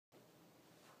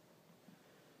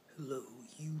Hello,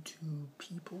 YouTube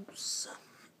peoples.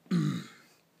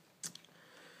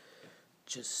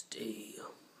 Just a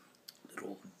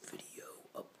little video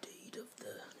update of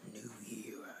the new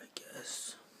year, I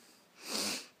guess.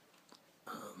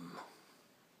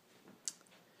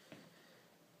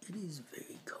 It is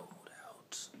very cold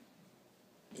out.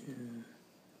 In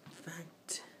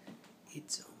fact,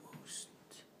 it's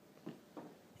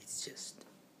just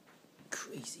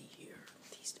crazy here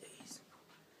these days.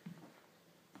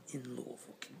 In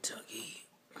Louisville, Kentucky.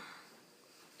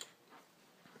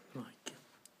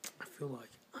 I feel like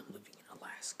I'm living in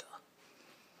Alaska.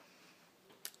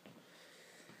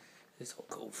 This whole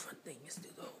cold front thing is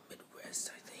through the whole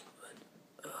Midwest, I think, but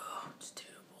it's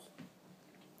terrible.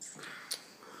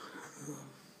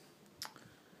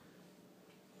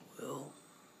 Well,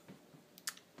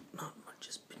 not much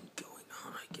has been going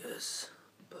on, I guess,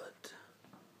 but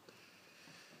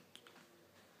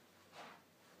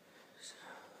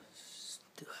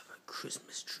still have a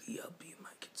Christmas tree up, you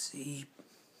might could see,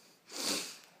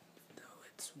 though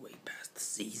it's way past the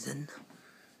season.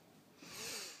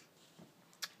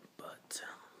 But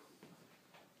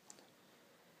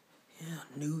yeah,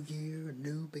 new year,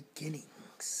 new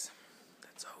beginnings.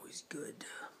 That's always good,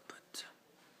 but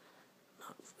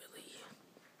not really.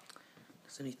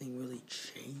 Does anything really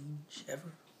change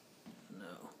ever?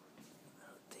 No, I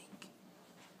don't think.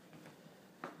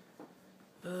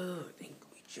 I think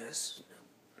we just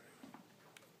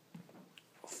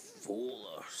fool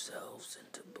ourselves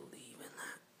into believing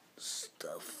that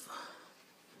stuff.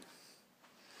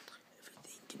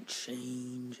 Everything can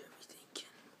change, everything can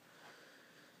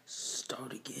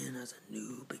start again as a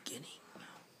new beginning.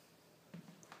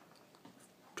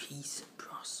 Peace and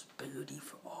prosperity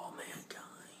for all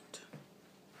mankind.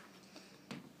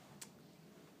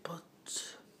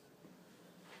 But,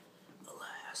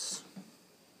 alas,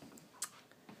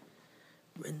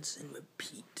 rinse and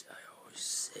repeat, I always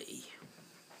say.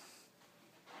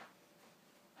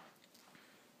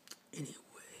 Anyway,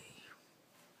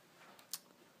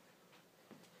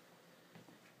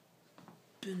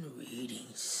 been reading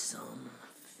some.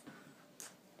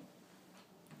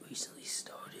 Recently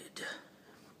started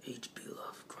H.P.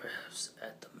 Lovecraft's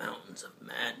At the Mountains of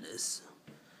Madness,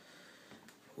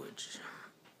 which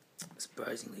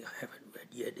surprisingly I haven't read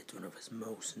yet. It's one of his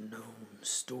most known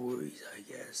stories, I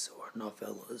guess, or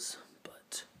novellas,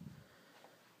 but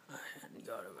I hadn't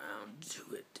got around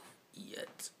to it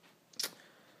yet.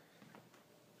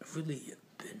 I've really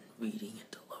been reading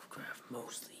into Lovecraft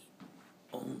mostly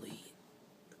only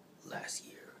last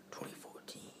year,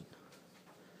 2014.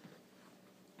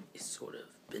 It's sort of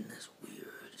been this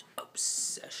weird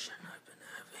obsession I've been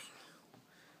having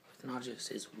with not just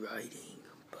his writing,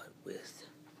 but with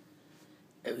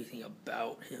everything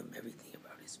about him, everything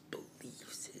about his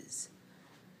beliefs, his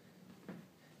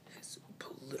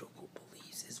political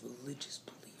beliefs, his religious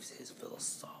beliefs, his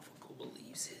philosophical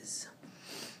beliefs, his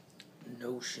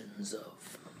notions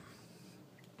of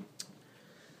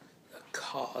the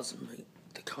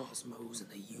cosmos and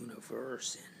the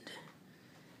universe,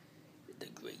 and the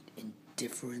great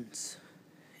indifference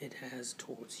it has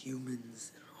towards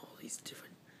humans, and all these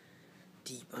different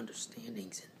deep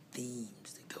understandings and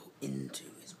themes that go into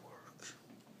his work.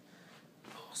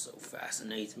 It also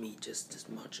fascinates me just as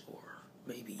much, or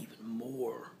maybe even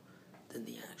more, than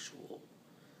the actual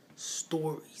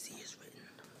stories he has written.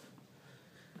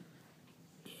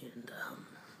 And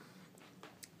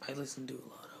I listen to a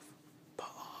lot of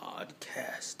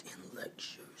podcasts and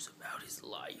lectures about his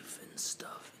life and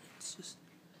stuff, and it's just,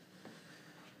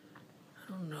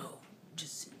 I don't know,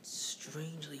 just it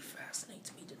strangely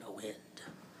fascinates me to no end.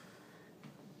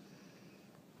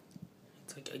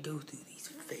 It's like I go through these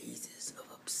phases of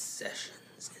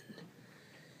obsessions,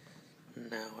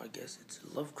 and now I guess it's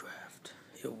Lovecraft.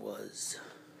 It was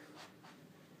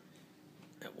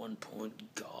at one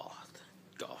point goth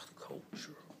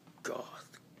culture,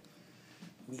 goth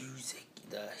music,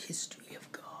 the history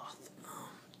of goth.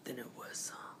 Then it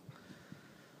was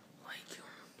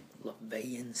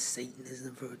LaVeyan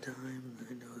Satanism for a time.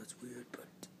 I know that's weird,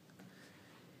 but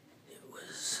it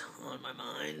was on my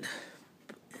mind.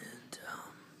 And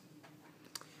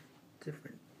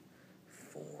different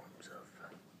forms of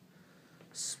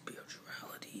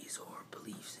spiritualities or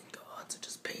beliefs in God, such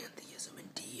as pantheism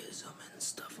and deism and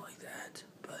stuff like that.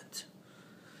 But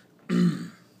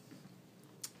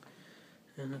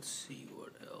and let's see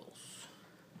what else.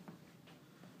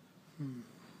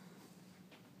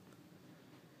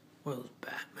 Well, it's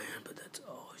Batman, but that's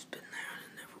always been there and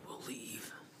it never will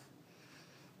leave.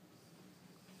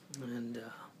 And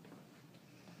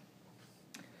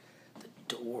the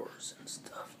Doors and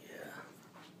stuff, yeah.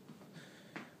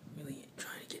 Really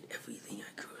trying to get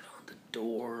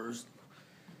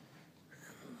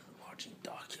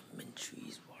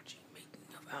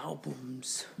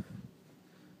times,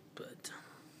 but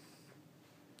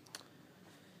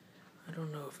I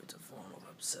don't know if it's a form of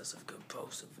obsessive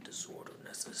compulsive disorder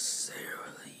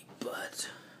necessarily, but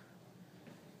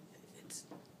it's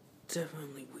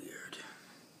definitely weird.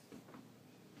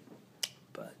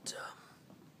 But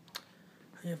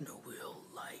I have no real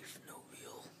life, no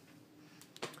real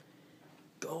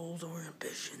goals or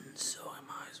ambitions, so I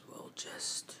might as well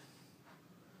just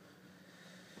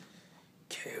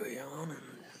carry on and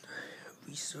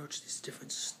research this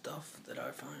different stuff that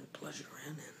I find pleasure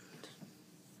in and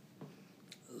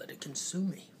let it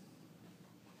consume me.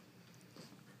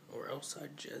 Or else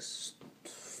I'd just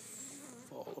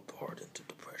fall apart into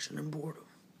depression and boredom.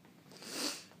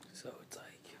 So it's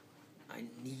like, I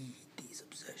need these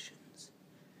obsessions.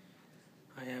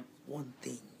 I have one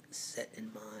thing set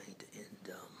in mind,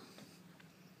 and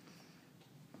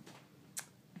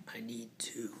I need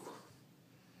to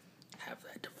have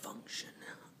that to function,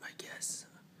 I guess.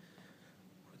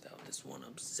 Without this one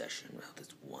obsession, without this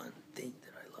one thing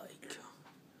that I like,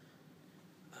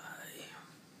 I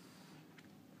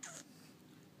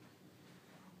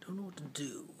don't know what to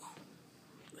do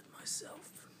with myself.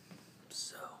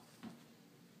 So,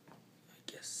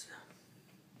 I guess.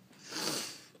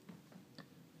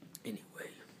 Anyway,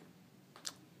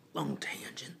 long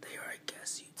tangent there, I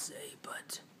guess you'd say,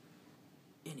 but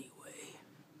anyway,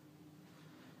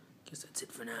 guess that's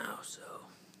it for now, so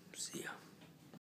see ya.